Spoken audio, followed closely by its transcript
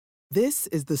This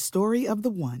is the story of the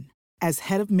one. As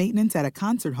head of maintenance at a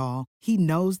concert hall, he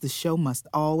knows the show must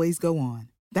always go on.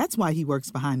 That's why he works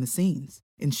behind the scenes,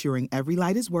 ensuring every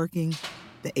light is working,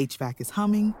 the HVAC is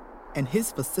humming, and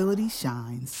his facility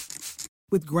shines.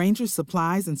 With Grainger's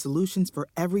supplies and solutions for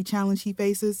every challenge he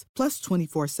faces, plus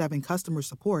 24/7 customer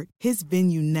support, his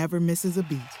venue never misses a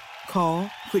beat. Call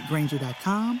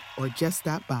quickgrainger.com or just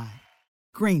stop by.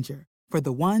 Grainger, for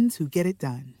the ones who get it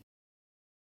done.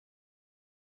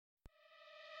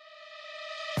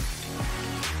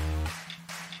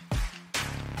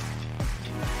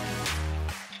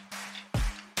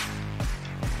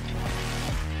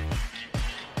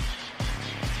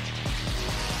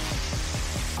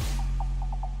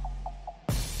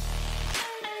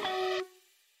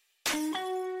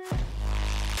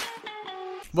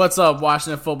 What's up,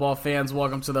 Washington football fans?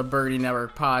 Welcome to the Birdie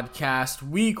Network podcast,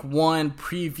 Week 1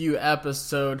 preview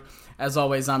episode. As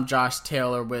always, I'm Josh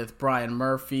Taylor with Brian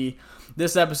Murphy.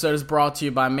 This episode is brought to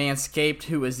you by Manscaped,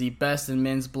 who is the best in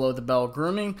men's below-the-belt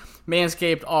grooming.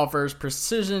 Manscaped offers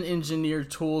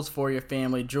precision-engineered tools for your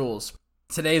family jewels.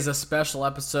 Today's a special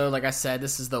episode. Like I said,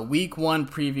 this is the Week 1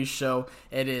 preview show.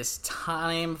 It is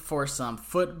time for some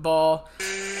football.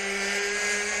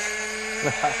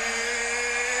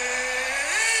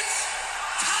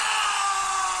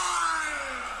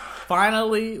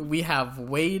 Finally, we have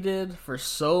waited for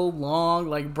so long.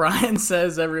 Like Brian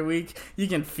says every week, you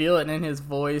can feel it in his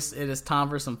voice. It is time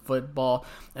for some football.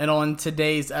 And on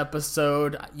today's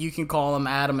episode, you can call him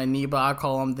Adam Aniba. I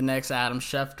call him the next Adam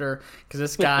Schefter because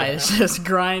this guy is just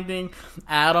grinding.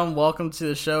 Adam, welcome to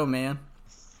the show, man.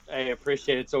 Hey,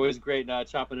 appreciate it. It's always great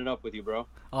chopping it up with you, bro.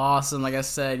 Awesome. Like I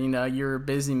said, you're a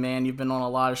busy man. You've been on a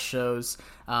lot of shows.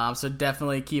 So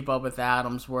definitely keep up with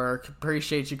Adam's work.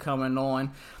 Appreciate you coming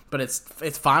on. But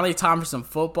it's finally time for some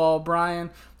football, Brian.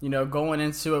 Going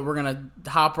into it, we're going to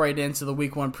hop right into the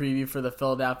Week 1 preview for the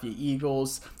Philadelphia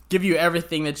Eagles. Give you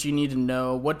everything that you need to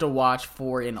know, what to watch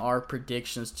for in our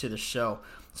predictions to the show.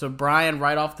 So, Brian,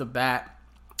 right off the bat,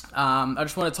 I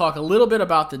just want to talk a little bit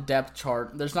about the depth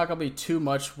chart. There's not going to be too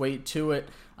much weight to it.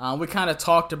 We kind of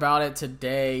talked about it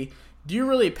today. Do you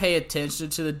really pay attention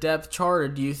to the depth chart, or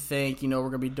do you think, we're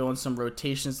going to be doing some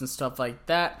rotations and stuff like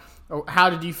that? Or how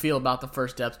did you feel about the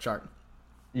first depth chart?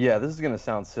 Yeah, this is going to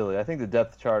sound silly. I think the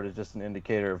depth chart is just an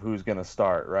indicator of who's going to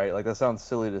start, right? Like, that sounds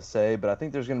silly to say, but I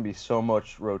think there's going to be so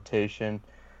much rotation,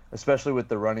 especially with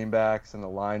the running backs and the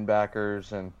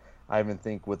linebackers, and I even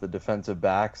think with the defensive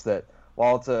backs, that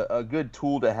while it's a good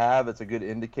tool to have, it's a good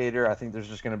indicator. I think there's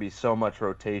just going to be so much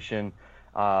rotation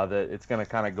that it's going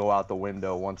to kind of go out the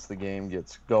window once the game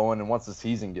gets going and once the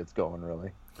season gets going,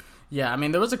 really. Yeah,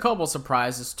 there was a couple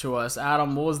surprises to us.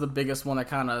 Adam, what was the biggest one that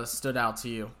kind of stood out to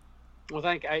you? Well,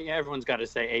 everyone's got to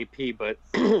say AP, but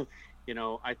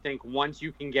I think once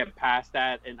you can get past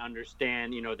that and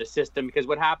understand, the system, because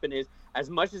what happened is, as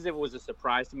much as it was a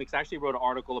surprise to me, because I actually wrote an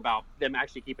article about them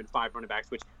actually keeping 5 running backs,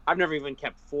 which I've never even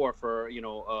kept 4 for,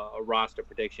 a roster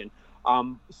prediction.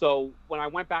 So when I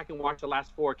went back and watched the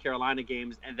last 4 Carolina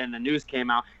games and then the news came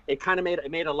out, it kind of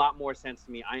made a lot more sense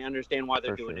to me. I understand why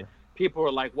they're doing it. People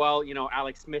are like, well,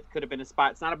 Alex Smith could have been a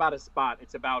spot. It's not about a spot.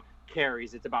 It's about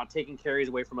carries. It's about taking carries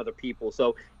away from other people.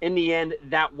 So in the end,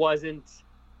 that wasn't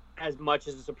as much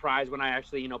as a surprise when I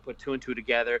actually, put 2 and 2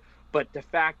 together. But the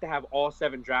fact to have all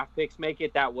 7 draft picks make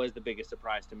it, that was the biggest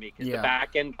surprise to me. Because the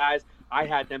back end guys, I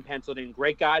had them penciled in,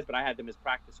 great guys, but I had them as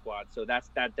practice squad. So that's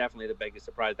definitely the biggest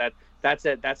surprise. That's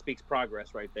it. That speaks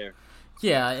progress right there.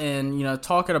 Yeah, and,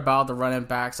 talking about the running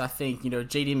backs, I think,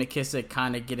 J.D. McKissic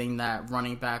kind of getting that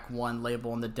running back 1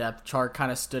 label on the depth chart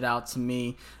kind of stood out to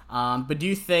me. But do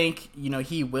you think,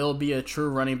 he will be a true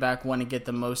running back 1 and get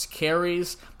the most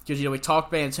carries? Because, we talked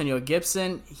about Antonio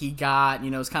Gibson. He got,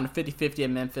 it's kind of 50-50 at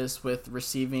Memphis with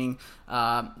receiving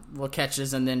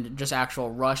catches and then just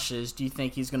actual rushes. Do you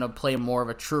think he's going to play more of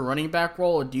a true running back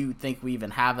role, or do you think we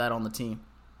even have that on the team?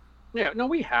 Yeah, no,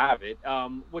 we have it.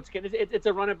 It's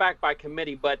a running back by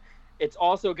committee, but it's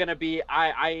also going to be,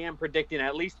 I am predicting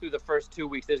at least through the first 2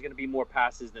 weeks, there's going to be more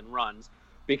passes than runs,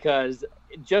 because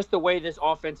just the way this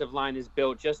offensive line is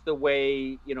built, just the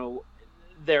way,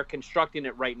 they're constructing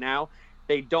it right now,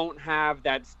 they don't have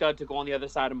that stud to go on the other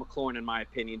side of McLaurin, in my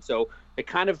opinion. So it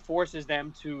kind of forces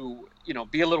them to,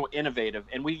 be a little innovative.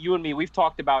 And you and me, we've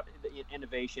talked about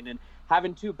innovation and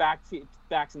having 2 backs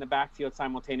in the backfield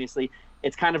simultaneously.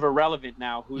 It's kind of irrelevant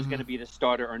now who's going to be the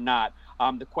starter or not.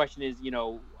 The question is,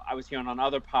 I was hearing on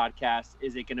other podcasts,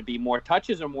 is it going to be more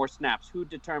touches or more snaps? Who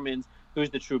determines who's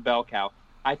the true bell cow?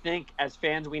 I think as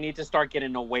fans, we need to start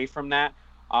getting away from that.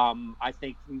 I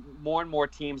think more and more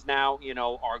teams now,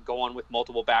 are going with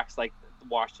multiple backs like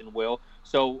Washington will.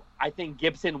 So I think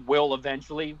Gibson will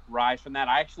eventually rise from that.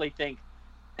 I actually think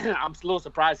I'm a little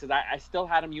surprised because I still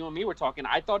had him. You and me were talking.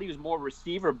 I thought he was more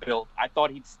receiver built. I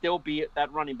thought he'd still be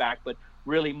that running back, but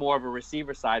really more of a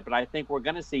receiver side. But I think we're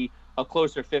going to see a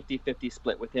closer 50-50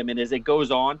 split with him. And as it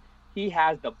goes on, he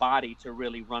has the body to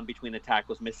really run between the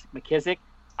tackles. McKissick,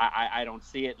 I don't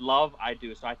see it. Love, I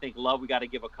do. So I think Love we got to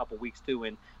give a couple weeks to,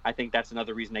 and I think that's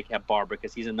another reason they kept Barber,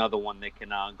 because he's another one that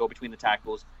can go between the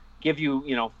tackles, give you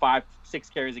 5-6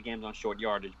 carries a game on short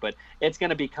yardage. But it's going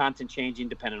to be constant changing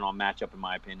depending on matchup, in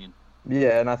my opinion.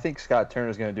 Yeah, and I think Scott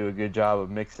Turner's going to do a good job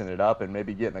of mixing it up and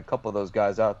maybe getting a couple of those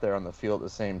guys out there on the field at the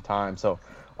same time. So,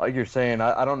 like you're saying,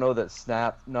 I don't know that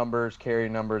snap numbers, carry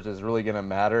numbers is really going to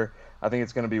matter. I think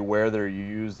it's going to be where they're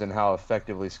used and how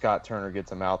effectively Scott Turner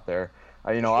gets them out there.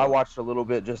 I watched a little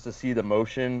bit just to see the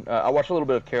motion. I watched a little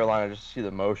bit of Carolina just to see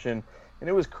the motion, and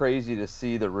it was crazy to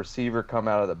see the receiver come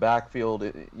out of the backfield,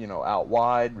 out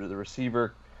wide, the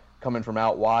receiver coming from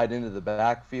out wide into the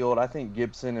backfield. I think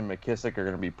Gibson and McKissick are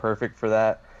going to be perfect for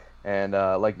that. And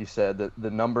like you said,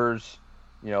 the numbers,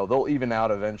 they'll even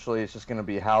out eventually. It's just going to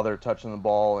be how they're touching the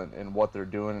ball and what they're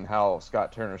doing and how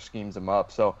Scott Turner schemes them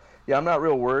up. So, yeah, I'm not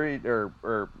real worried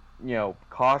or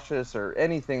cautious or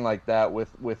anything like that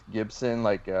with Gibson,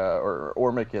 or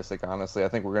McKissick, honestly. I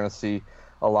think we're going to see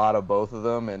a lot of both of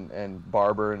them, and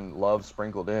Barber and Love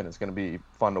sprinkled in. It's going to be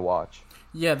fun to watch.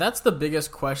 Yeah, that's the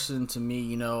biggest question to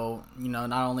me. Not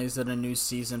only is it a new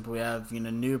season, but we have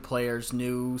new players,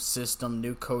 new system,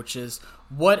 new coaches.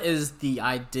 What is the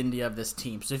identity of this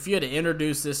team? So if you had to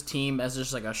introduce this team as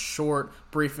just like a short,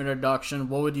 brief introduction,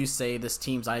 what would you say this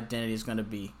team's identity is going to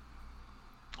be?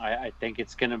 I think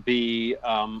it's going to be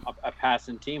a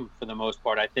passing team for the most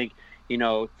part. I think,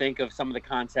 think of some of the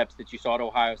concepts that you saw at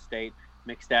Ohio State,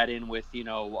 mix that in with,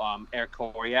 Eric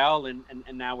Coryell, and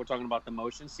now we're talking about the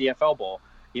motion CFL ball,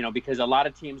 because a lot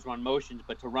of teams run motions,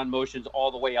 but to run motions all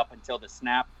the way up until the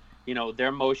snap,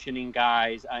 they're motioning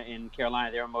guys in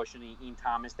Carolina. They're motioning Ian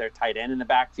Thomas, their tight end in the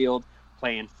backfield,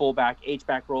 playing fullback,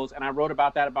 H-back roles. And I wrote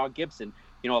about that about Gibson.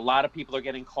 A lot of people are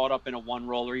getting caught up in a one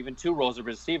role or even two roles of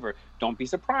receiver. Don't be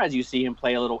surprised you see him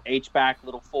play a little H-back,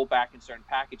 little fullback in certain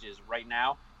packages. Right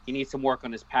now, he needs some work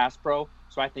on his pass pro.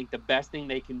 So I think the best thing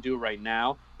they can do right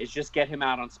now is just get him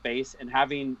out on space, and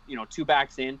having, two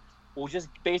backs in will just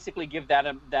basically give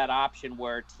that option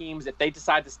where teams, if they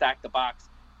decide to stack the box,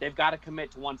 they've got to commit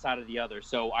to one side or the other.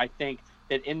 So I think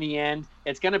that in the end,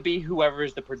 it's going to be whoever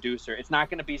is the producer. It's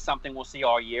not going to be something we'll see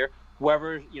all year.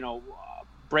 Whoever,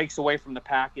 breaks away from the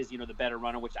pack is, the better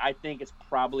runner, which I think is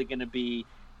probably going to be,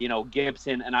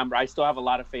 Gibson. And I still have a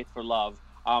lot of faith for Love.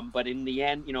 But in the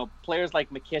end, players like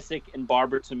McKissick and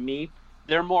Barber, to me,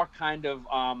 they're more kind of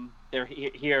they're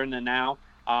here and the now.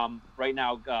 Right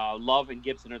now, Love and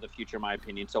Gibson are the future, in my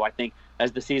opinion. So I think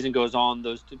as the season goes on,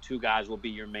 those two guys will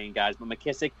be your main guys. But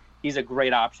McKissick, he's a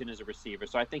great option as a receiver.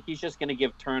 So I think he's just going to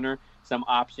give Turner some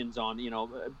options on,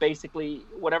 basically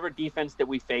whatever defense that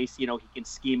we face, he can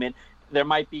scheme it. There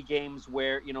might be games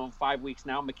where, in 5 weeks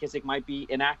now, McKissick might be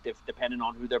inactive depending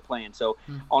on who they're playing. So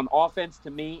on offense,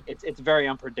 to me, it's very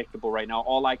unpredictable right now.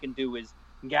 All I can do is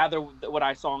gather what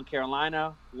I saw in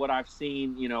Carolina, what I've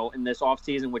seen, in this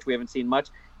offseason, which we haven't seen much,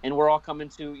 and we're all coming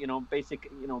to, basic,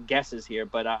 guesses here.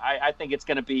 But I think it's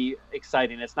going to be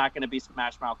exciting. It's not going to be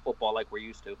smash mouth football like we're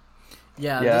used to.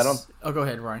 Yeah. Go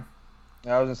ahead, Ryan.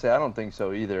 I was going to say, I don't think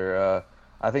so either.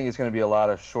 I think it's going to be a lot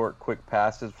of short, quick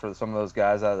passes for some of those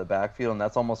guys out of the backfield, and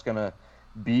that's almost going to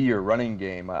be your running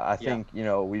game. I think,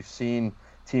 we've seen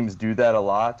teams do that a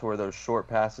lot, where those short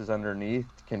passes underneath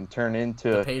can turn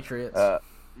into the Patriots.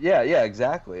 Yeah,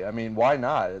 exactly. I mean, why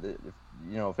not?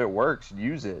 If it works,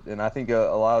 use it. And I think a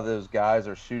lot of those guys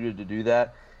are suited to do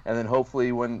that. And then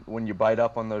hopefully when you bite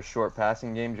up on those short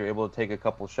passing games, you're able to take a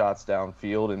couple shots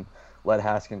downfield and let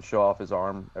Haskins show off his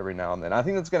arm every now and then. I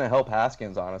think that's going to help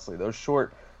Haskins, honestly. Those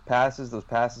short passes, those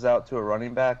passes out to a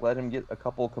running back, let him get a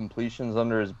couple completions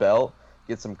under his belt,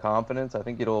 get some confidence. I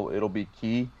think it'll be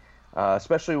key,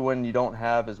 especially when you don't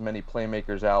have as many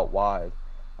playmakers out wide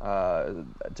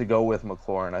to go with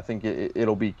McLaurin. I think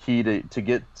it'll be key to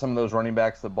get some of those running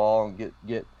backs the ball and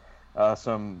get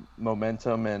some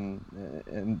momentum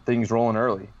and things rolling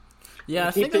early. Yeah,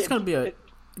 I think it's going to be a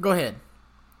 – go ahead.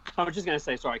 I was just going to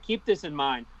say, sorry, keep this in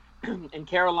mind. In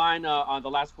Carolina, the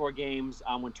last 4 games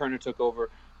when Turner took over,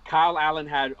 Kyle Allen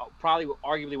had probably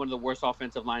arguably one of the worst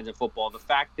offensive lines in football. The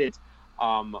fact that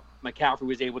McCaffrey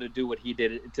was able to do what he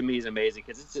did, to me, is amazing,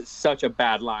 because it's just such a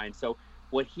bad line. So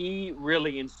what he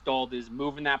really installed is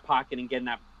moving that pocket and getting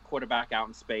that quarterback out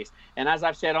in space. And as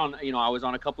I've said on, I was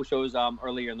on a couple shows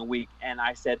earlier in the week, and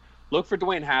I said, look for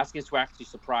Dwayne Haskins to actually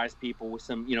surprise people with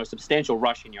some, substantial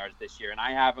rushing yards this year. And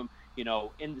I have him, in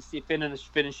the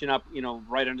finishing up,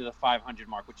 right under the 500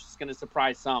 mark, which is going to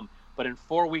surprise some. But in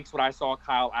 4 weeks, what I saw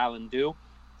Kyle Allen do,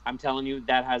 I'm telling you,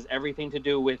 that has everything to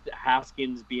do with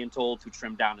Haskins being told to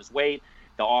trim down his weight,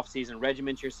 the off-season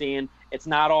regiments you're seeing. It's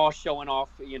not all showing off,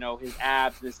 his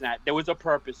abs, this and that. There was a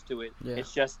purpose to it. Yeah.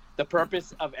 It's just the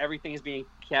purpose of everything is being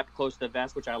kept close to the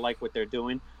vest, which I like what they're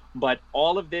doing. But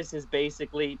all of this is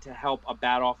basically to help a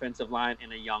bad offensive line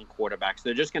and a young quarterback. So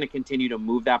they're just going to continue to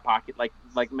move that pocket.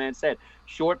 Like man said,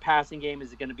 short passing game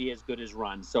is going to be as good as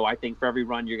run. So I think for every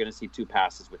run, you're going to see 2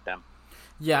 passes with them.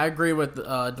 Yeah, I agree with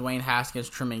Dwayne Haskins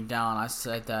trimming down. I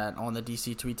said that on the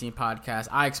DC Tweet Team podcast.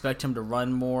 I expect him to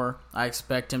run more. I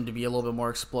expect him to be a little bit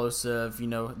more explosive.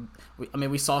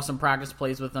 We saw some practice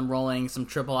plays with him rolling some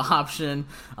triple option,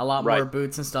 a lot more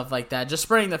boots and stuff like that, just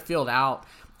spreading the field out.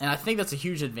 And I think that's a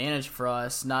huge advantage for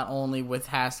us, not only with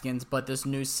Haskins, but this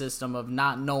new system of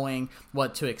not knowing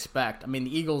what to expect. I mean,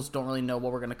 the Eagles don't really know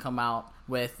what we're going to come out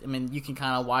with. I mean, you can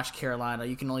kind of watch Carolina.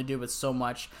 You can only do it so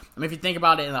much. I mean, if you think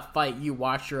about it in a fight, you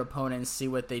watch your opponent and see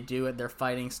what they do at their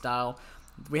fighting style.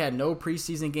 We had no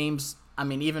preseason games. I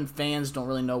mean, even fans don't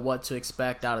really know what to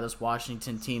expect out of this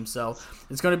Washington team. So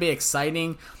it's going to be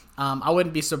exciting. I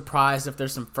wouldn't be surprised if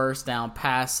there's some first down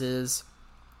passes.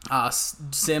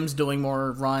 Sims doing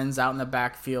more runs out in the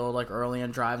backfield, like early in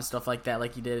drive and stuff like that,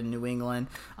 like he did in New England,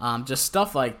 just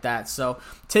stuff like that. So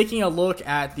taking a look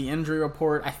at the injury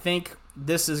report, I think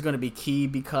this is going to be key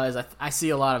because I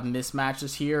see a lot of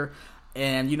mismatches here.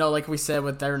 And, like we said,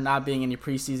 with there not being any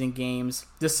preseason games,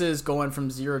 this is going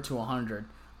from 0 to 100.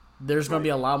 There's going to be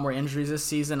a lot more injuries this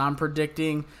season, I'm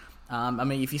predicting.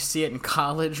 If you see it in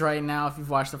college right now, if you've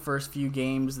watched the first few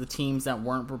games, the teams that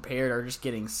weren't prepared are just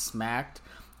getting smacked.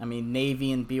 I mean,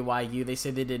 Navy and BYU, they say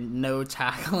they did no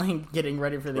tackling getting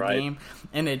ready for the game,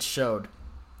 and it showed.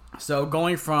 So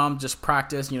going from just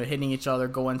practice, hitting each other,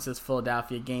 going to this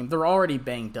Philadelphia game, they're already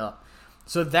banged up.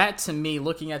 So that, to me,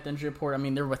 looking at the injury report, I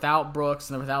mean, they're without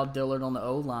Brooks and they're without Dillard on the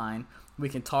O-line. We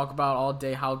can talk about all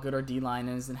day how good our D-line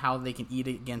is and how they can eat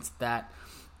against that.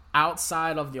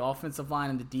 Outside of the offensive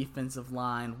line and the defensive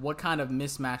line, what kind of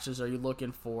mismatches are you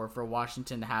looking for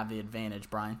Washington to have the advantage,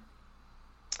 Brian?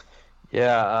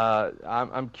 Yeah,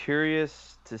 I'm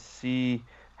curious to see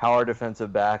how our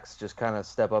defensive backs just kind of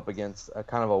step up against a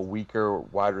kind of a weaker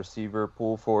wide receiver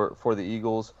pool for the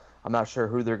Eagles. I'm not sure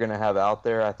who they're going to have out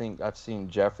there. I think I've seen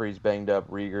Jeffries banged up,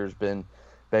 Rieger's been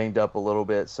banged up a little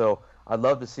bit. So I'd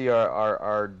love to see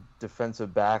our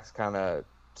defensive backs kind of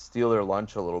steal their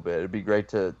lunch a little bit. It'd be great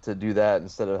to do that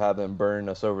instead of have them burn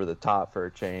us over the top for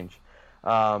a change.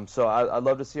 So I'd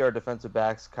love to see our defensive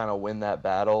backs kind of win that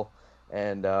battle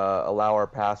and allow our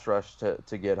pass rush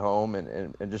to get home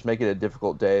and just make it a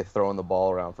difficult day throwing the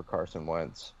ball around for Carson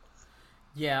Wentz.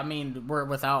 Yeah, I mean, we're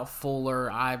without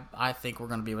Fuller. I think we're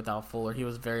going to be without Fuller. He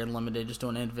was very limited, just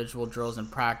doing individual drills in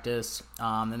practice.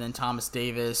 And then Thomas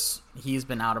Davis, he's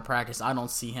been out of practice. I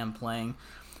don't see him playing.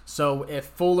 So if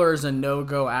Fuller is a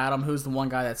no-go, Adam, who's the one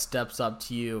guy that steps up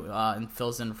to you and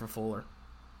fills in for Fuller?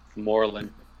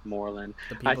 Moreland.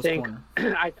 I think corner.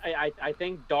 I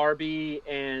think Darby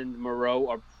and Moreau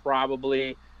are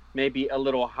probably maybe a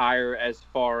little higher as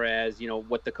far as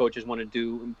what the coaches want to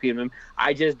do.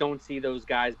 I just don't see those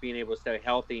guys being able to stay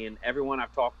healthy, and everyone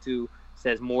I've talked to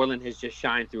says Moreland has just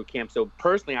shined through camp. So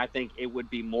personally, I think it would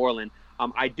be Moreland.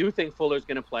 I do think Fuller's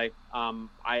going to play.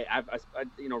 I've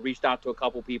reached out to a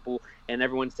couple people, and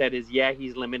everyone said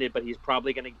he's limited, but he's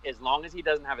probably going to, as long as he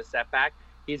doesn't have a setback,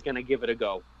 he's going to give it a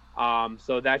go.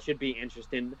 So that should be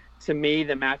interesting. To me,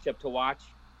 the matchup to watch,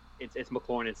 it's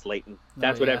McLaurin and Slayton.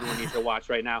 That's what everyone needs to watch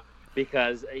right now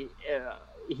because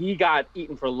he got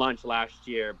eaten for lunch last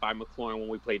year by McLaurin when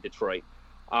we played Detroit.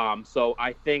 So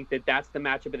I think that's the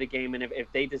matchup of the game. And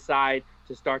if they decide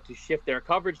to start to shift their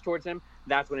coverage towards him,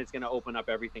 that's when it's going to open up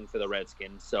everything for the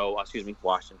Redskins. So,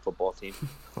 Washington football team.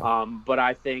 But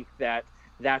I think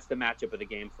that's the matchup of the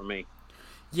game for me.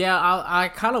 Yeah, I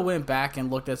kind of went back and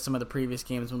looked at some of the previous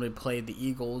games when we played the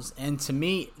Eagles, and to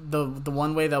me, the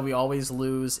one way that we always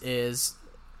lose is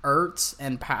Ertz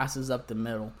and passes up the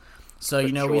middle. So,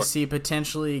 we see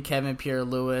potentially Kevin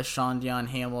Pierre-Louis, Sean Dion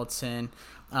Hamilton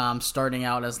starting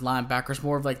out as linebackers,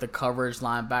 more of like the coverage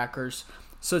linebackers.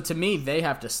 So, to me, they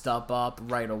have to step up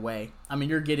right away. I mean,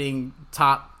 you're getting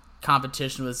top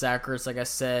competition with Zach Ertz, like I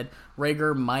said.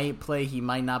 Rager might play, he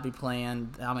might not be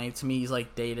playing. I mean, to me, he's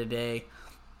like day-to-day.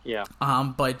 Yeah.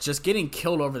 But just getting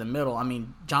killed over the middle. I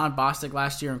mean, John Bostic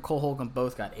last year and Cole Holcomb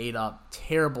both got ate up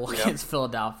terrible against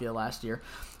Philadelphia last year.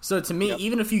 So to me,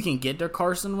 even if you can get to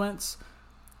Carson Wentz,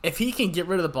 if he can get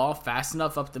rid of the ball fast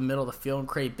enough up the middle of the field and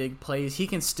create big plays, he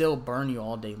can still burn you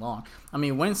all day long. I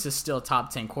mean, Wentz is still a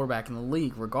top 10 quarterback in the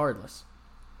league regardless.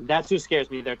 That's who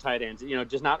scares me, their tight ends.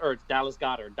 Just not Ertz, Dallas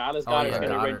Goedert. Dallas Goedert is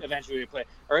going to eventually play.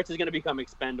 Ertz is going to become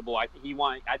expendable. I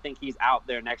think he's out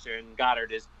there next year, and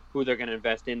Goddard is who they're going to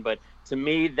invest in. But to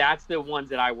me, that's the ones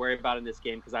that I worry about in this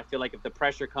game, because I feel like if the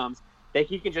pressure comes,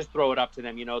 he can just throw it up to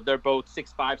them. They're both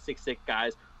 6'5", 6'6"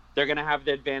 guys. They're going to have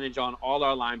the advantage on all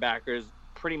our linebackers,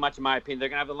 pretty much in my opinion. They're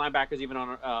going to have the linebackers even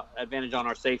on advantage on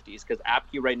our safeties, because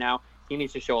Apke right now, he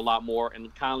needs to show a lot more.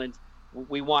 And Collins,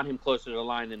 we want him closer to the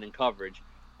line than in coverage.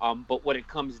 But what it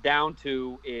comes down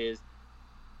to is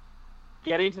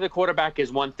getting to the quarterback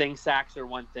is one thing, sacks are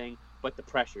one thing, but the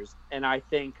pressures. And I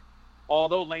think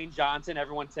although Lane Johnson,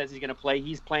 everyone says he's going to play,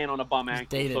 he's playing on a bum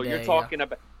ankle. So you're talking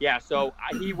about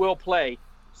he will play.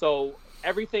 So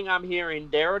everything I'm hearing,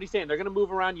 they're already saying they're going to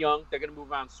move around Young, they're going to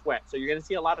move around Sweat. So you're going to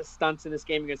see a lot of stunts in this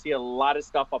game. You're going to see a lot of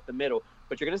stuff up the middle,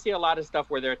 but you're going to see a lot of stuff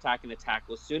where they're attacking the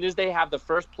tackle. As soon as they have the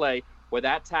first play where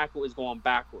that tackle is going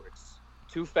backwards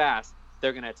too fast,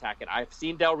 they're going to attack it. I've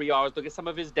seen Del Rio. I was looking at some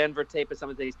of his Denver tape and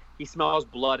some of these. He smells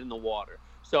blood in the water.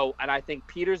 So, and I think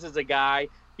Peters is a guy,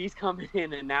 he's coming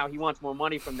in and now he wants more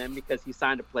money from them because he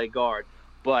signed to play guard.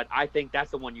 But I think that's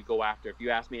the one you go after, if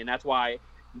you ask me. And that's why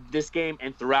this game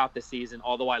and throughout the season,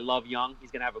 although I love Young,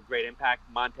 he's going to have a great impact.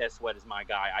 Montez Sweat is my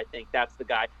guy. I think that's the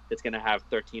guy that's going to have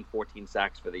 13, 14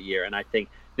 sacks for the year. And I think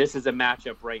this is a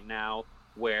matchup right now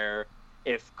where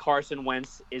if Carson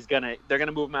Wentz they're going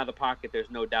to move him out of the pocket.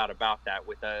 There's no doubt about that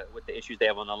with the issues they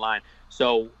have on the line.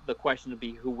 So the question would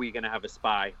be, who are we going to have a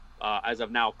spy? As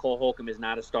of now, Cole Holcomb is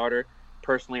not a starter.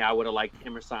 Personally, I would have liked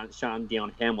him or Sean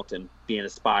Dion Hamilton being a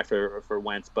spy for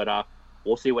Wentz, but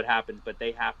we'll see what happens. But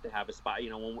they have to have a spy.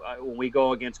 When we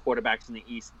go against quarterbacks in the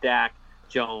East, Dak,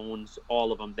 Jones,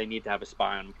 all of them, they need to have a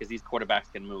spy on them because these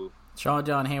quarterbacks can move. Sean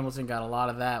John Hamilton got a lot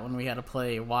of that when we had to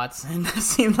play Watson. It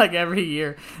seemed like every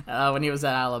year when he was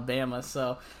at Alabama.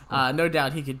 So no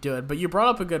doubt he could do it. But you brought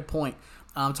up a good point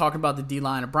talking about the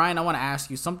D-line. Brian, I want to ask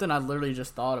you something I literally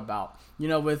just thought about.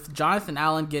 With Jonathan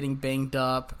Allen getting banged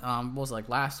up, what was it, like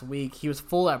last week, he was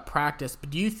full at practice. But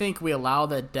do you think we allow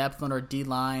that depth on our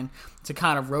D-line to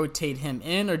kind of rotate him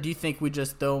in? Or do you think we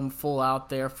just throw him full out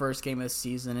there first game of the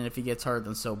season, and if he gets hurt,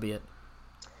 then so be it?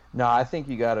 No, I think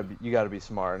you gotta be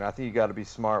smart, and I think you gotta be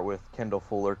smart with Kendall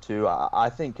Fuller too. I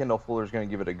think Kendall Fuller's gonna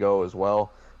give it a go as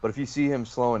well. But if you see him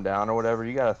slowing down or whatever,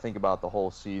 you gotta think about the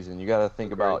whole season. You gotta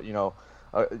think about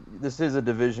this is a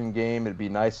division game. It'd be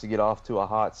nice to get off to a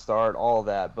hot start, all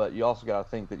that. But you also gotta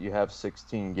think that you have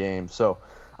 16 games. So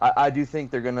I do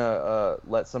think they're gonna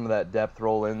let some of that depth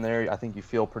roll in there. I think you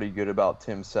feel pretty good about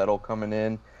Tim Settle coming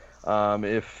in.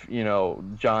 If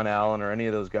John Allen or any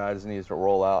of those guys needs to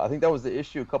roll out, I think that was the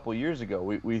issue a couple of years ago.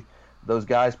 We those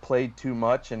guys played too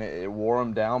much and it wore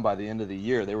them down by the end of the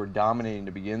year. They were dominating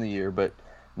to begin the year, but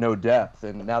no depth.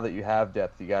 And now that you have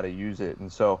depth, you got to use it.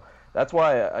 And so that's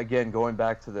why, again, going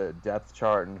back to the depth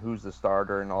chart and who's the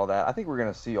starter and all that, I think we're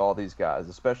going to see all these guys,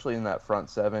 especially in that front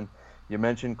seven. You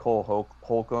mentioned Cole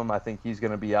Holcomb. I think he's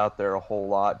going to be out there a whole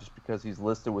lot just because he's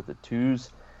listed with the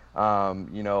twos.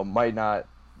 Might not.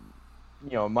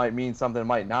 It might mean something, it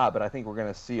might not, but I think we're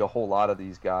going to see a whole lot of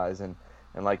these guys. And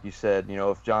like you said,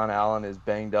 if John Allen is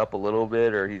banged up a little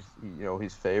bit or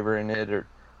he's favoring it or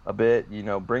a bit,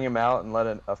 bring him out and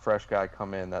let a fresh guy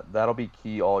come in. That'll be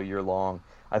key all year long.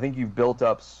 I think you've built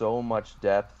up so much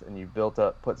depth and you've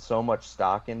put so much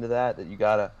stock into that you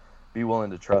got to be willing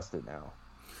to trust it now.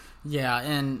 Yeah,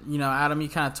 and, Adam, you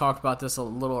kind of talked about this a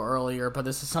little earlier, but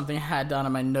this is something I had done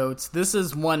in my notes. This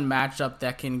is one matchup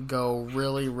that can go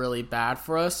really, really bad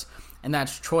for us, and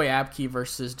that's Troy Apke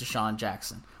versus Deshaun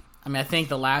Jackson. I mean, I think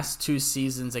the last 2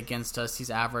 seasons against us, he's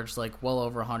averaged well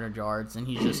over 100 yards, and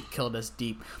he just killed us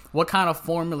deep. What kind of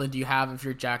formula do you have if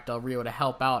you're Jack Del Rio to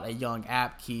help out a young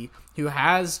Apke who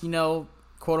has,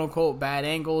 quote-unquote bad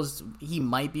angles? He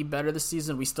might be better this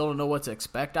season. We still don't know what to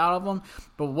expect out of him.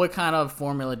 But what kind of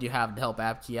formula do you have to help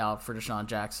Apke out for Deshaun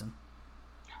Jackson?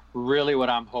 Really what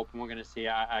I'm hoping we're going to see,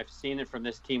 I've seen it from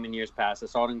this team in years past. I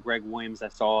saw it in Greg Williams. I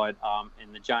saw it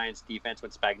in the Giants defense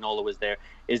when Spagnuolo was there,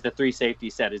 is the 3 safety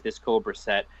set, is this Cobra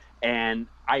set. And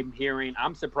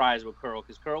I'm surprised with Curl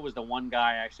because Curl was the one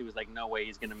guy I actually was like, no way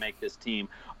he's going to make this team.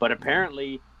 But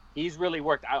apparently he's really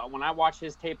worked. When I watched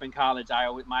his tape in college,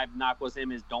 my knock was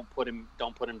him is don't put him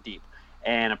deep.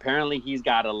 And apparently he's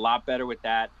got a lot better with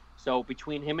that. So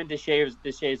between him and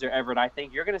Deshazier Everett, I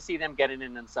think you're going to see them getting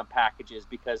in some packages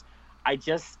because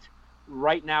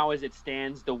right now, as it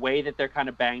stands, the way that they're kind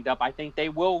of banged up, I think they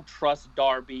will trust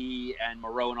Darby and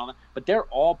Moreau and all that. But they're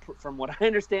all, from what I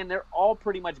understand, they're all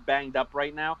pretty much banged up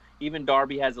right now. Even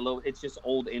Darby has a little, it's just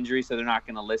old injury, so they're not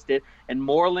going to list it. And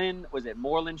Moreland,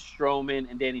 Stroman,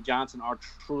 and Danny Johnson are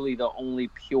truly the only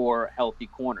pure healthy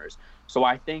corners. So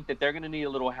I think that they're going to need a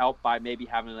little help by maybe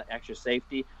having an extra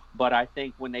safety. But I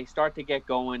think when they start to get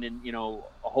going and,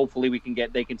 hopefully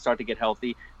they can start to get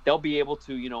healthy, they'll be able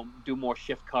to, do more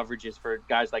shift coverages for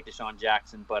guys like Deshaun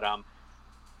Jackson. But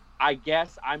I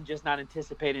guess I'm just not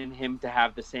anticipating him to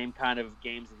have the same kind of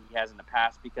games that he has in the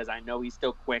past, because I know he's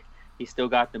still quick. He's still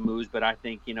got the moves, but I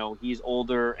think, he's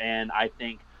older, and I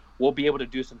think we'll be able to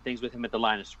do some things with him at the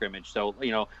line of scrimmage. So,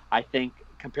 I think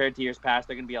compared to years past,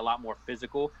 they're going to be a lot more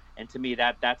physical. And to me,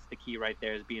 that's the key right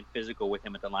there, is being physical with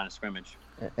him at the line of scrimmage.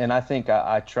 And I think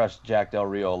I trust Jack Del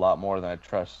Rio a lot more than I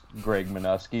trust Greg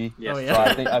Minuski. Yes. Oh, yeah. So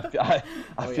I think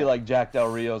I feel like Jack Del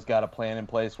Rio's got a plan in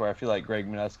place, where I feel like Greg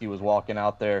Minuski was walking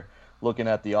out there looking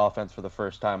at the offense for the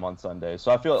first time on Sunday.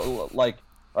 So I feel like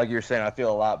you're saying, I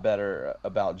feel a lot better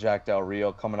about Jack Del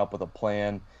Rio coming up with a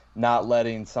plan, not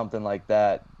letting something like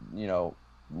that,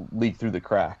 leak through the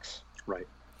cracks. Right.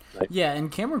 Yeah, and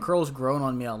Cameron Curl's grown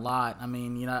on me a lot. I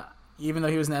mean, even though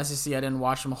he was in the SEC, I didn't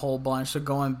watch him a whole bunch. So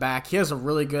going back, he has a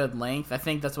really good length. I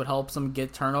think that's what helps him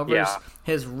get turnovers. Yeah.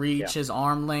 His reach, his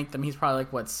arm length. I mean, he's probably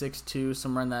like, 6'2",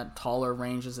 somewhere in that taller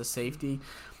range as a safety.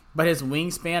 But his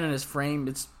wingspan and his frame,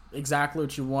 it's exactly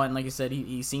what you want. And like you said,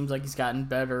 he seems like he's gotten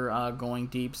better going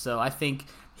deep. So I think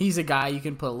he's a guy you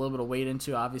can put a little bit of weight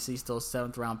into. Obviously, he's still a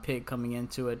 7th-round pick coming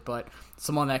into it, but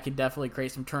someone that could definitely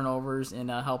create some turnovers and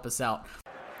help us out.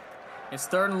 It's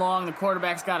 3rd and long. The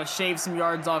quarterback's got to shave some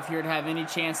yards off here to have any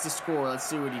chance to score. Let's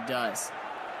see what he does.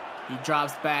 He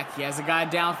drops back. He has a guy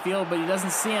downfield, but he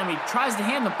doesn't see him. He tries to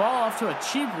hand the ball off to a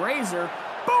cheap razor.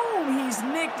 Boom! He's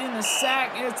nicked in the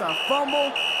sack. It's a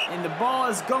fumble, and the ball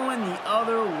is going the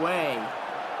other way.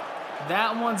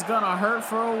 That one's going to hurt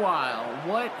for a while.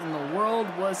 What in the world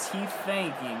was he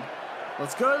thinking?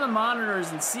 Let's go to the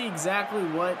monitors and see exactly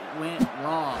what went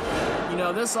wrong.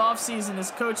 This offseason,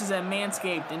 his coaches at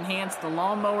Manscaped enhanced the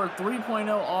Lawnmower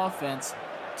 3.0 offense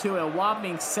to a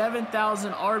whopping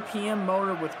 7,000 RPM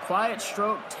motor with quiet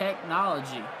stroke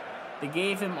technology. They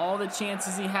gave him all the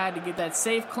chances he had to get that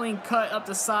safe, clean cut up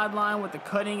the sideline with the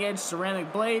cutting-edge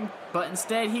ceramic blade, but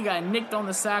instead he got nicked on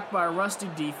the sack by a rusty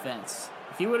defense.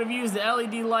 If he would have used the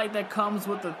LED light that comes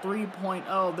with the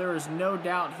 3.0, there is no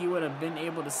doubt he would have been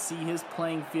able to see his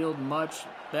playing field much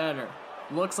better.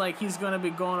 Looks like he's going to be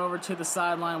going over to the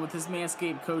sideline with his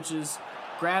Manscaped coaches,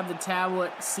 grab the tablet,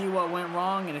 see what went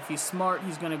wrong, and if he's smart,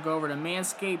 he's going to go over to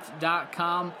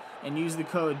manscaped.com and use the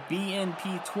code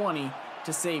BNP20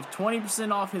 to save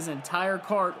 20% off his entire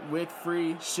cart with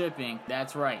free shipping.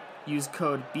 That's right. Use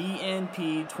code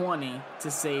BNP20 to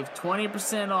save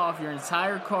 20% off your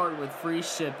entire cart with free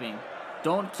shipping.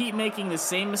 Don't keep making the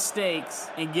same mistakes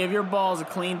and give your balls a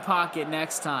clean pocket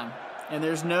next time. And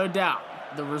there's no doubt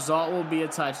the result will be a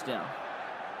touchdown.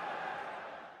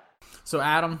 So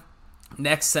Adam,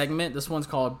 next segment, this one's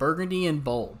called Burgundy and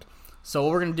Bold. So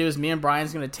what we're going to do is me and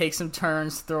Brian's going to take some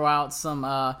turns, throw out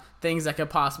some things that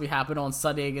could possibly happen on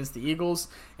Sunday against the Eagles.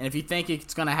 And if you think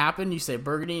it's going to happen, you say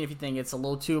Burgundy. And if you think it's a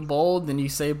little too bold, then you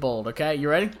say bold. Okay, you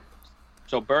ready?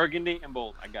 So Burgundy and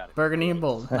Bold. I got it. Burgundy and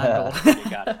Bold, not bold. You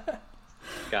got it.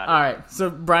 Got it. All right, so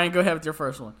Brian, go ahead with your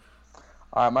first one.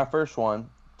 All right, my first one,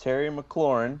 Terry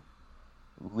McLaurin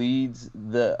leads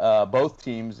the both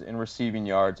teams in receiving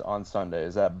yards on Sunday.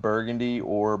 Is that Burgundy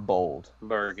or Bold?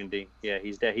 Burgundy. Yeah,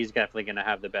 he's definitely going to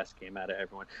have the best game out of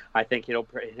everyone. I think he'll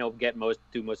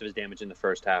do most of his damage in the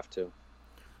first half too.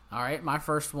 All right, my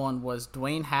first one was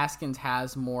Dwayne Haskins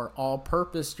has more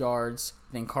all-purpose yards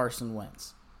than Carson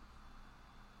Wentz.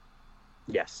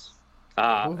 Yes.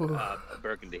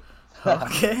 Burgundy.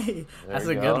 Okay, that's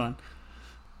a good one.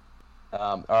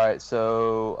 All right,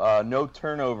 so no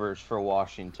turnovers for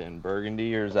Washington.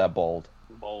 Burgundy, or is that Bold?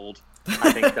 Bold.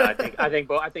 I think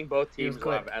both teams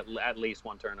will have at least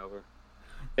one turnover.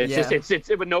 It's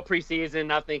with no preseason,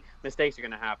 nothing. Mistakes are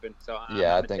going to happen. So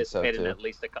I'm think so too. At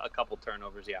least a couple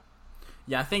turnovers. Yeah.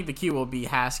 Yeah, I think the key will be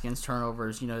Haskins'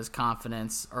 turnovers, his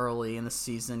confidence early in the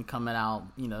season coming out,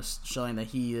 showing that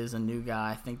he is a new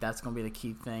guy. I think that's going to be the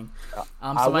key thing. Go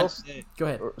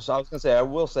ahead. So I was going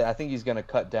to say, I think he's going to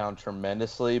cut down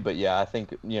tremendously, but yeah, I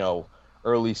think,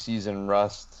 early season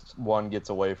rust, one gets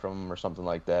away from him or something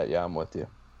like that. Yeah, I'm with you.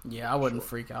 Yeah, I wouldn't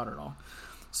freak out at all.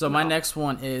 So my next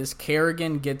one is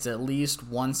Kerrigan gets at least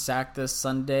one sack this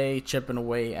Sunday, chipping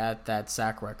away at that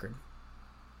sack record.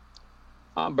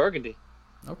 Burgundy.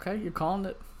 Okay, you're calling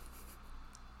it.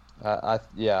 I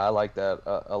like that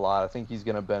a lot. I think he's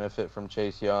going to benefit from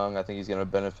Chase Young. I think he's going to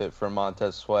benefit from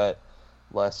Montez Sweat,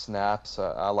 less snaps.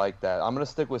 I like that. I'm going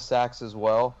to stick with sacks as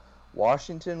well.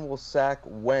 Washington will sack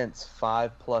Wentz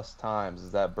 5+ times.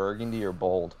 Is that burgundy or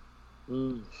bold?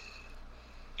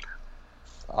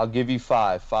 I'll give you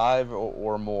 5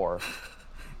 or more.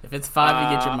 If it's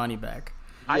 5, you get your money back.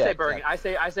 I say Burgundy.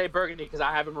 I say Burgundy because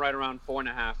I have him right around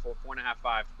 4.5 or 4.5,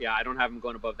 5. Yeah, I don't have him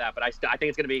going above that, but I think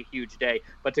it's going to be a huge day.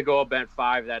 But to go up at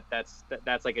 5,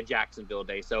 that's like a Jacksonville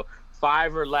day. So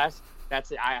 5 or less,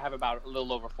 I have about a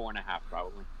little over 4.5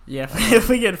 probably. Yeah, if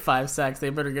we get 5 sacks, they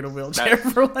better get a wheelchair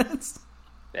for Wentz.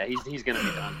 Yeah, he's going to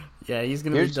be done. Yeah, he's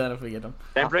going to be done if we get him.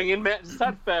 Then bring in Matt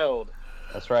Sudfeld.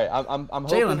 That's right. I'm hoping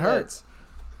Jalen Hurts.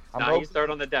 He's third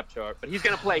on the depth chart, but he's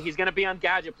going to play. He's going to be on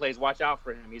gadget plays. Watch out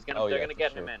for him. They're going to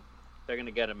get him in. They're going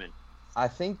to get him in. I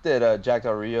think that Jack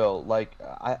Del Rio,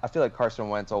 I feel like Carson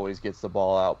Wentz always gets the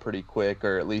ball out pretty quick,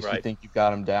 or at least you think you've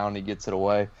got him down, he gets it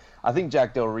away. I think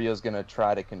Jack Del Rio is going to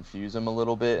try to confuse him a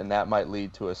little bit, and that might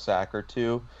lead to a sack or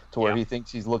two, to where he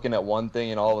thinks he's looking at one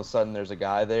thing, and all of a sudden there's a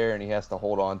guy there, and he has to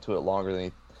hold on to it longer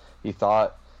than he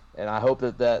thought. And I hope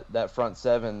that front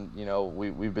seven,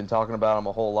 we've been talking about them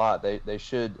a whole lot. They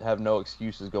should have no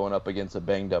excuses going up against a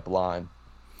banged-up line.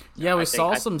 Yeah, we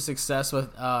saw some success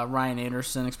with Ryan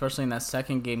Anderson, especially in that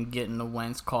second game, getting the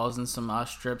Wentz, causing some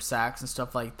strip sacks and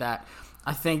stuff like that.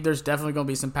 I think there's definitely going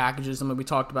to be some packages. I mean, we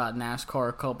talked about NASCAR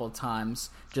a couple of times,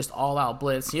 just all-out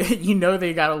blitz. You know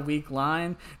they got a weak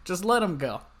line. Just let them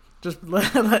go. Just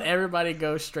let everybody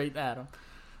go straight at them.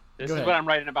 This is what I'm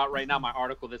writing about right now. My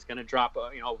article that's going to drop,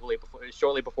 hopefully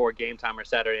shortly before game time or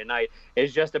Saturday night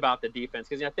is just about the defense.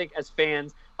 Because I think as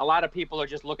fans, a lot of people are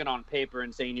just looking on paper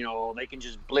and saying, they can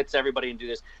just blitz everybody and do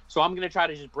this. So I'm going to try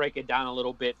to just break it down a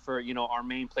little bit for, our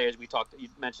main players. You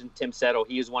mentioned Tim Settle.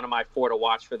 He is one of my 4 to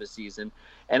watch for the season.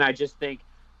 And I just think,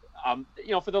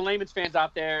 for the layman's fans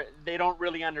out there, they don't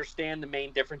really understand the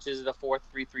main differences of the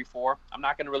 4-3-3-4. I'm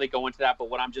not going to really go into that, but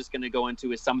what I'm just going to go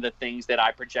into is some of the things that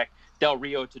I project Del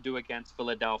Rio to do against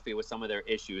Philadelphia with some of their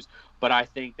issues. But I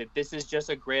think that this is just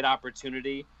a great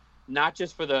opportunity, not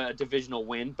just for the divisional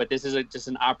win, but this is just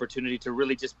an opportunity to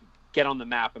really just get on the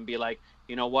map and be like,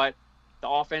 you know what, the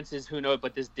offense is who knows,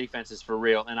 but this defense is for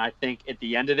real. And I think at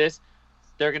the end of this,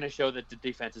 they're going to show that the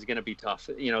defense is going to be tough.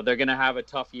 They're going to have a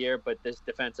tough year, but this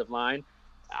defensive line,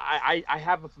 I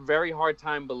have a very hard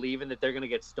time believing that they're going to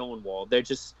get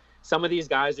stonewalled. Some of these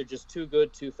guys are just too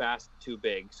good, too fast, too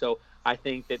big. So I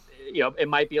think that, it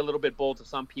might be a little bit bold to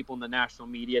some people in the national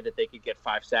media that they could get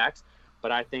 5 sacks,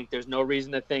 but I think there's no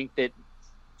reason to think that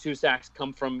 2 sacks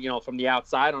come from, from the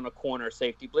outside on a corner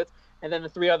safety blitz. And then the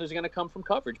 3 others are going to come from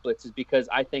coverage blitzes, because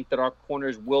I think that our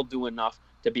corners will do enough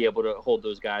to be able to hold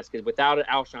those guys. Because without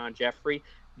Alshon Jeffrey,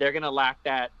 they're going to lack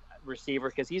that receiver,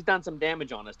 because he's done some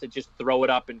damage on us to just throw it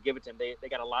up and give it to him. They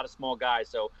got a lot of small guys,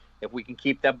 so if we can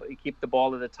keep the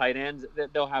ball to the tight ends,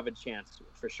 they'll have a chance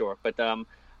for sure. But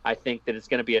I think that it's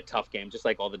going to be a tough game, just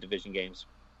like all the division games.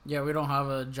 Yeah, we don't have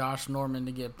a Josh Norman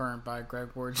to get burnt by Greg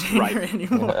Ward Jr.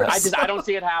 anymore. I don't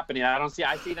see it happening. I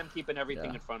see them keeping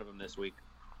everything in front of them this week.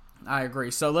 I agree.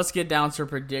 So let's get down to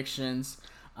predictions.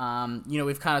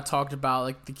 We've kind of talked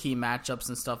about the key matchups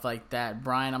and stuff like that.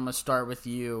 Brian, I'm going to start with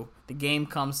you. The game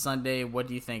comes Sunday. What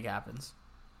do you think happens?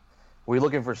 We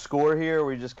looking for score here, or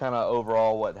we just kind of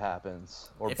overall what happens,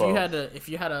 or if both? You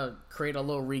had to create a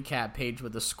little recap page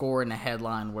with a score and a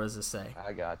headline, what does it say?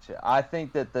 I got you. I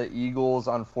think that the Eagles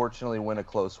unfortunately win a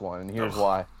close one, and here's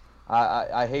why.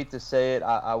 I hate to say it.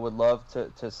 I would love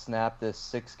to snap this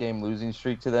 6-game losing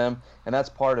streak to them, and that's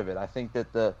part of it. I think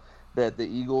that the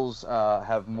Eagles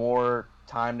have more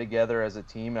time together as a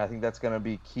team, and I think that's going to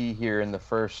be key here in the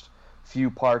first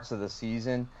few parts of the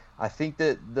season. I think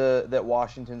that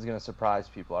Washington's going to surprise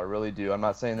people. I really do. I'm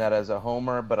not saying that as a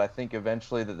homer, but I think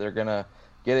eventually that they're going to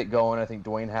get it going. I think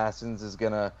Dwayne Haskins is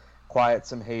going to quiet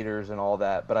some haters and all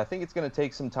that, but I think it's going to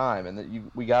take some time, and that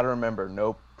we got to remember,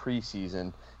 no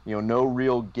preseason, no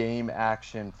real game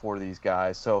action for these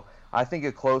guys. So I think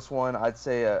a close one. I'd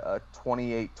say a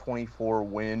 28-24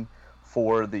 win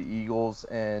for the Eagles,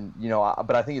 and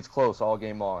but I think it's close all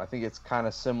game long. I think it's kind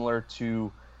of similar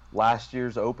to last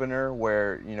year's opener,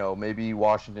 where maybe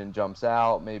Washington jumps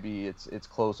out, maybe it's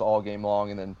close all game long,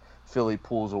 and then Philly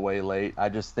pulls away late. I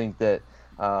just think that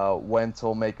Wentz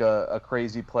will make a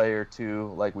crazy play or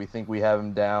two, like we think we have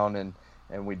him down,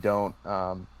 and we don't,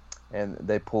 and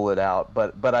they pull it out.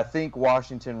 But I think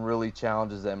Washington really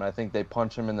challenges them. I think they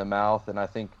punch them in the mouth, and I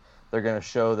think they're going to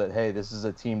show that, hey, this is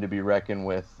a team to be reckoned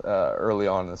with early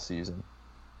on in the season.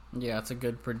 Yeah, it's a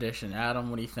good prediction. Adam,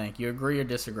 what do you think? You agree or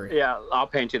disagree? Yeah, I'll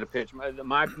paint you the picture.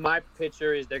 My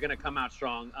picture is they're going to come out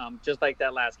strong, just like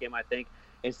that last game. I think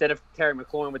instead of Terry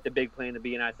McLaurin with the big play in the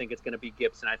beginning, I think it's going to be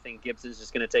Gibson. I think Gibson's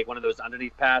just going to take one of those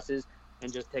underneath passes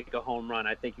and just take a home run.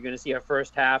 I think you're going to see a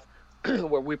first half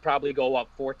where we probably go up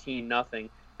 14-0.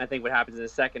 I think what happens in the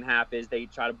second half is they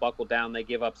try to buckle down, they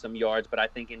give up some yards, but I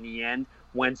think in the end,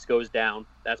 Wentz goes down.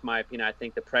 That's my opinion. I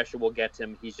think the pressure will get to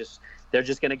him. They're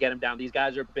just going to get him down. These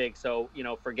guys are big, so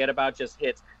forget about just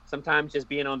hits. Sometimes just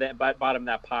being on the bottom of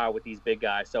that pile with these big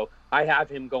guys. So I have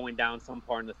him going down some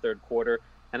part in the third quarter,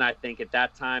 and I think at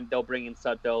that time they'll bring in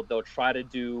they'll try to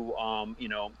do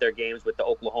their games with the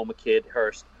Oklahoma kid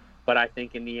Hurst. But I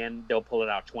think in the end, they'll pull it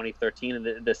out 2013,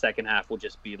 and the second half will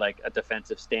just be like a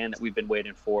defensive stand that we've been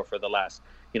waiting for the last,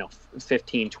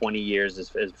 15, 20 years as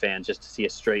fans, just to see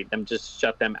just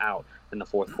shut them out in the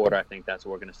fourth quarter. I think that's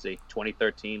what we're going to see.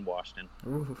 2013, Washington.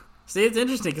 Ooh. See, it's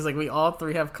interesting because we all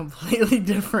three have completely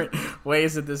different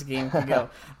ways that this game could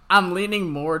go. I'm leaning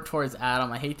more towards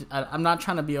Adam. I'm not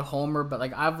trying to be a homer,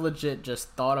 but I've legit just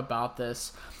thought about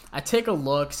this. I take a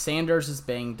look. Sanders is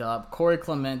banged up. Corey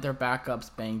Clement, their backup's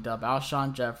banged up.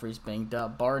 Alshon Jeffrey's banged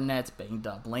up. Barnett's banged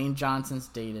up. Lane Johnson's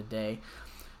day-to-day.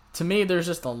 To me, there's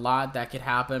just a lot that could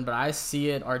happen, but I see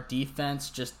it. Our defense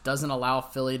just doesn't allow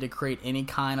Philly to create any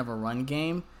kind of a run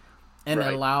game, and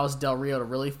It allows Del Rio to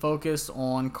really focus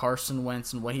on Carson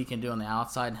Wentz and what he can do on the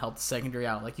outside and help the secondary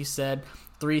out. Like you said,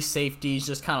 3 safeties,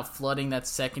 just kind of flooding that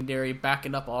secondary,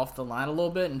 backing up off the line a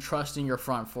little bit, and trusting your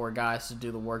front 4 guys to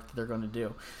do the work that they're going to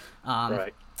do.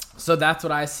 So that's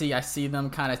what I see. I see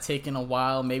them kind of taking a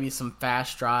while, maybe some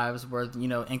fast drives where,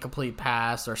 incomplete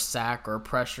pass or sack or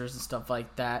pressures and stuff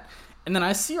like that. And then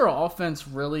I see our offense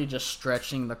really just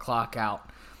stretching the clock out.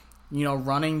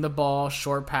 Running the ball,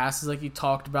 short passes like you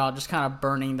talked about, just kind of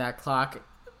burning that clock,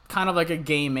 kind of like a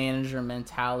game manager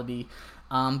mentality.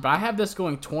 But I have this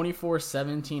going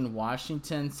 24-17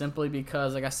 Washington simply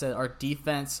because, like I said, our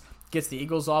defense gets the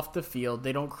Eagles off the field.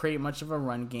 They don't create much of a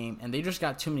run game, and they just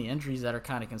got too many injuries that are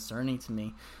kind of concerning to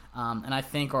me. And I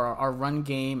think our run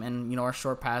game and our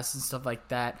short passes and stuff like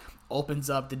that opens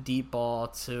up the deep ball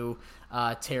to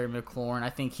Terry McLaurin. I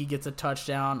think he gets a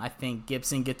touchdown. I think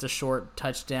Gibson gets a short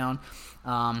touchdown.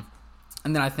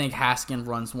 And then I think Haskin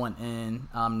runs one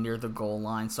in near the goal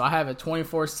line. So I have a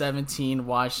 24-17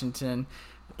 Washington.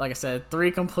 Like I said,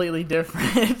 3 completely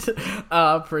different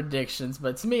predictions.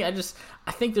 But to me, I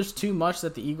think there's too much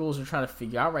that the Eagles are trying to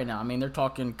figure out right now. I mean, they're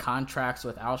talking contracts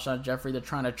with Alshon Jeffrey. They're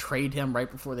trying to trade him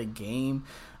right before the game.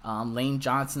 Lane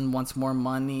Johnson wants more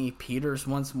money. Peters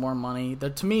wants more money.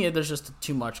 To me, there's just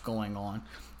too much going on.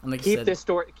 And like keep this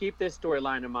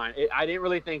storyline in mind. I didn't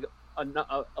really think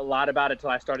a lot about it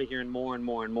until I started hearing more and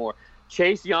more and more.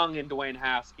 Chase Young and Dwayne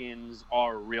Haskins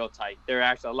are real tight. They're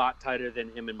actually a lot tighter than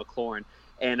him and McLaurin.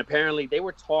 And apparently they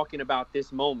were talking about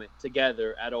this moment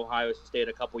together at Ohio State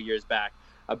a couple years back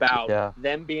about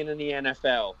them being in the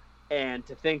NFL. And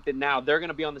to think that now they're going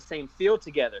to be on the same field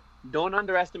together. Don't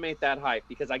underestimate that hype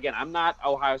because, again, I'm not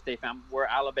Ohio State fan. We're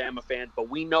Alabama fans, but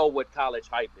we know what college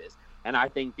hype is. And I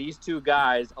think these 2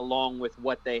 guys, along with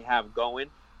what they have going,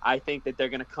 I think that they're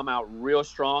going to come out real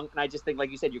strong. And I just think, like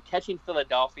you said, you're catching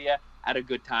Philadelphia at a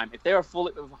good time. If they are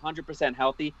fully 100%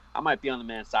 healthy, I might be on the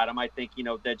man's side. I might think,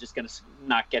 they're just going to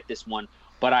not get this one.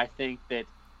 But I think that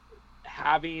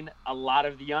having a lot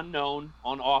of the unknown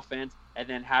on offense and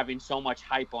then having so much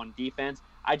hype on defense,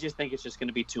 I just think it's just going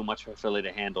to be too much for Philly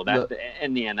to handle.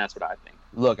 In the end, that's what I think.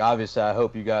 Look, obviously, I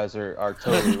hope you guys are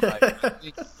totally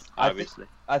right. Obviously.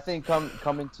 I think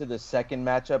coming to the second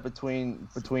matchup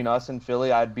between us and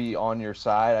Philly, I'd be on your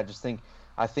side.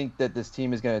 I think that this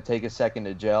team is going to take a second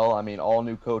to gel. I mean, all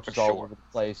new coaches all over the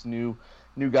place, new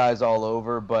guys all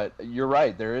over. But you're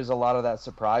right. There is a lot of that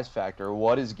surprise factor.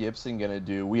 What is Gibson going to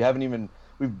do?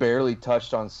 We've barely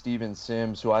touched on Steven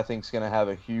Sims, who I think is going to have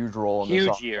a huge role in this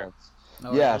offense. Year.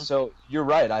 So you're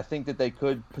right. I think that they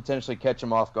could potentially catch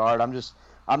him off guard.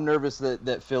 I'm nervous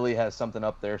that Philly has something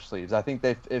up their sleeves. I think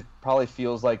it probably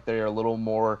feels like they're a little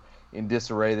more in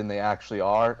disarray than they actually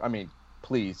are. I mean,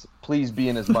 please be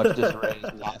in as much disarray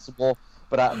as possible.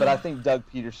 But I think Doug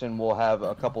Peterson will have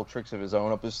a couple tricks of his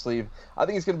own up his sleeve. I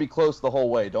think it's going to be close the whole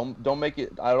way. Don't make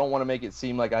it. I don't want to make it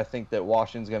seem like I think that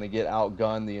Washington's going to get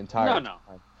outgunned the entire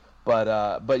time.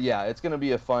 But yeah, it's going to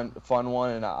be a fun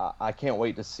one, and I can't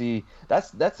wait to see.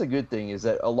 That's a good thing is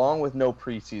that along with no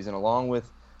preseason, along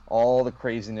with all the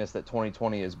craziness that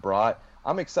 2020 has brought,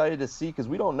 I'm excited to see because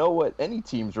we don't know what any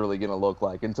team's really going to look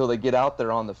like until they get out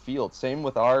there on the field. Same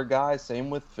with our guys, same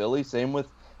with Philly, same with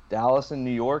Dallas and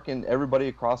New York and everybody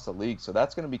across the league. So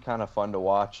that's going to be kind of fun to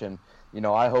watch. And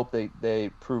I hope they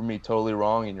prove me totally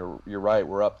wrong, and you're right.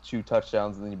 We're up 2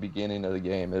 touchdowns in the beginning of the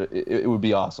game. It would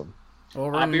be awesome.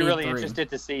 Well, I'll be really interested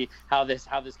to see how this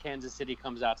Kansas City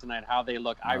comes out tonight, how they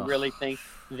look. I really think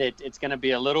that it's going to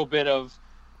be a little bit of,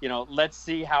 let's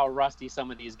see how rusty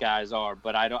some of these guys are.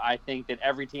 But I think that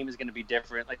every team is going to be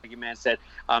different. Like your man said,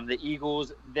 the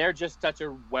Eagles, they're just such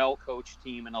a well-coached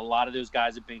team, and a lot of those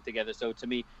guys have been together. So to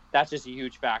me, that's just a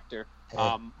huge factor.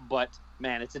 But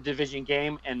man, it's a division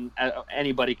game, and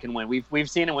anybody can win. We've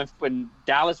seen it when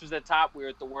Dallas was at the top, we were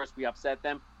at the worst, we upset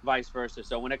them, vice versa.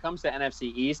 So when it comes to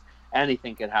NFC East,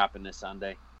 anything could happen this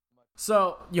Sunday.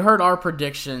 So you heard our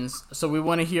predictions, so we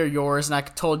want to hear yours, and I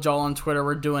told y'all on Twitter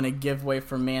we're doing a giveaway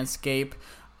for Manscaped.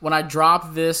 When I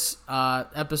drop this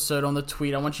episode on the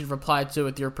tweet, I want you to reply to it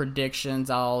with your predictions.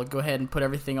 I'll go ahead and put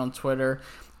everything on Twitter.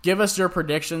 Give us your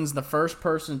predictions. The first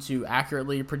person to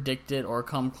accurately predict it or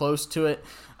come close to it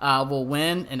will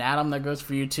win. And Adam, that goes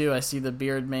for you too. I see the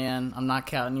beard man. I'm not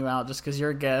counting you out just because you're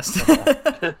a guest.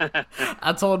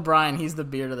 I told Brian he's the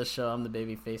beard of the show. I'm the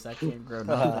baby face. I can't grow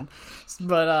nothing.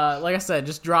 But like I said,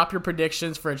 just drop your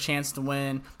predictions for a chance to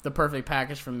win the perfect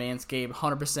package from Manscaped.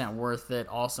 100% worth it.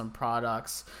 Awesome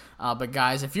products. But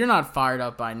guys, if you're not fired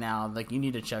up by now, you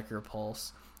need to check your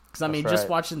pulse. Because just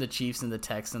watching the Chiefs and the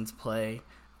Texans play.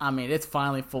 It's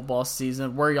finally football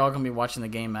season. Where are y'all gonna be watching the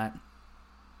game at?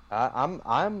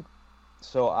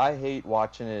 So I hate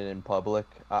watching it in public.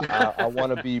 I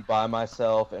want to be by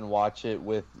myself and watch it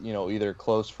with either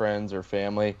close friends or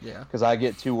family. Yeah. Because I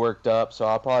get too worked up, so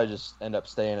I'll probably just end up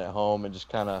staying at home and just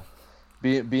kind of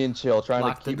being chill,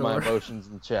 trying to keep my emotions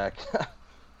in check.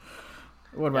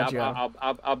 What about you?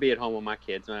 I'll be at home with my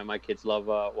kids. My kids love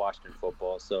watching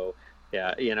football, so.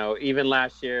 Yeah, even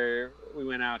last year we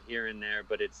went out here and there,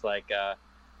 but it's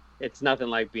it's nothing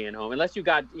like being home. Unless you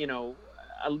got,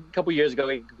 a couple years ago,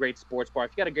 a great sports bar.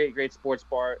 If you got a great sports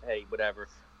bar, hey, whatever.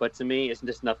 But to me, it's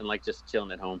just nothing like just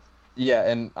chilling at home. Yeah,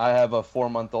 and I have a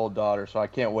 4-month-old daughter, so I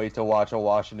can't wait to watch a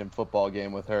Washington football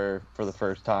game with her for the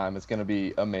first time. It's going to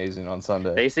be amazing on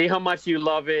Sunday. They see how much you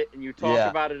love it, and you talk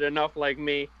about it enough like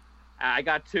me. I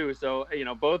got 2, so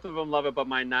both of them love it. But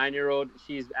my 9-year-old,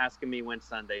 she's asking me when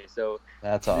Sunday, so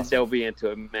that's awesome. They'll be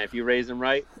into it, man. If you raise them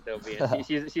right, they'll be into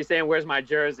it. She's saying, "Where's my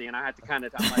jersey?" And I had to kind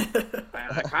of,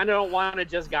 I kind of don't want to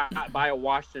just buy a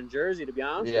Washington jersey, to be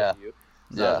honest with you.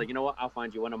 So I was like, you know what? I'll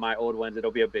find you one of my old ones. It'll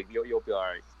be you'll be all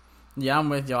right. Yeah, I'm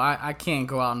with you. I can't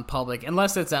go out in public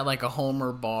unless it's at a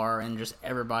Homer bar and just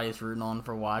everybody's rooting on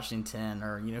for Washington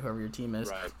or whoever your team is.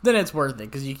 Right. Then it's worth it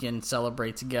because you can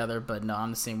celebrate together. But no, I'm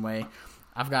the same way.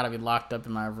 I've got to be locked up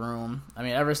in my room.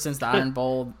 Ever since the Iron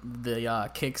Bowl, the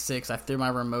kick 6, I threw my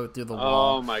remote through the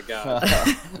wall. Oh my god!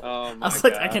 I was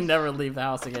like, I can never leave the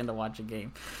house again to watch a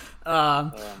game.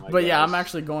 But yeah, I'm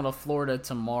actually going to Florida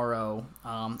tomorrow.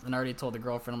 And I already told the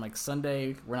girlfriend, I'm like,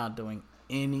 Sunday we're not doing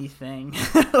anything.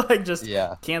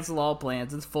 Cancel all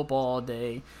plans. It's football all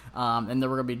day. And then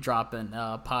we're gonna be dropping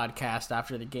a podcast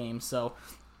after the game, so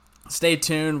stay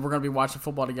tuned. We're gonna be watching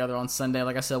football together on Sunday.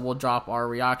 Like I said, we'll drop our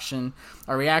reaction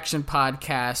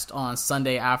podcast on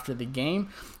Sunday after the game.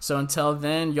 So until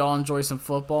then, y'all enjoy some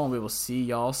football, and we will see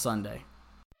y'all Sunday.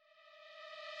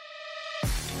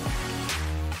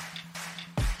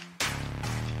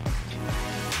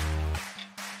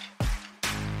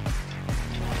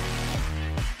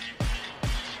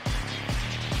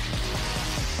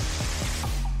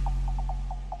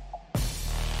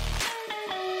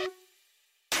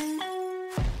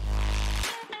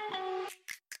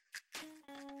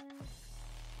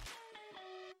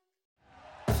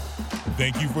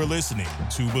 Thank you for listening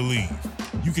to Believe.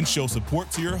 You can show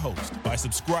support to your host by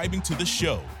subscribing to the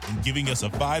show and giving us a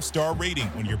 5-star rating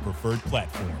on your preferred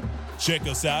platform. Check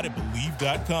us out at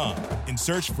Believe.com and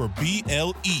search for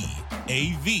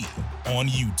BLEAV on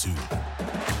YouTube.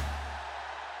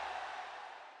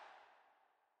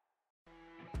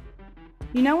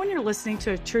 When you're listening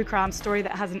to a true crime story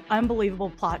that has an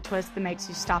unbelievable plot twist that makes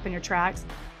you stop in your tracks?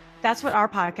 That's what our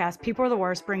podcast, People Are the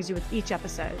Worst, brings you with each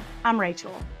episode. I'm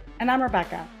Rachel. And I'm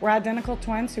Rebecca. We're identical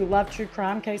twins who love true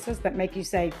crime cases that make you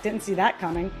say, didn't see that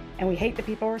coming, and we hate the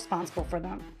people responsible for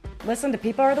them. Listen to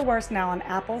People Are the Worst now on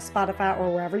Apple, Spotify,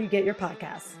 or wherever you get your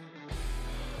podcasts.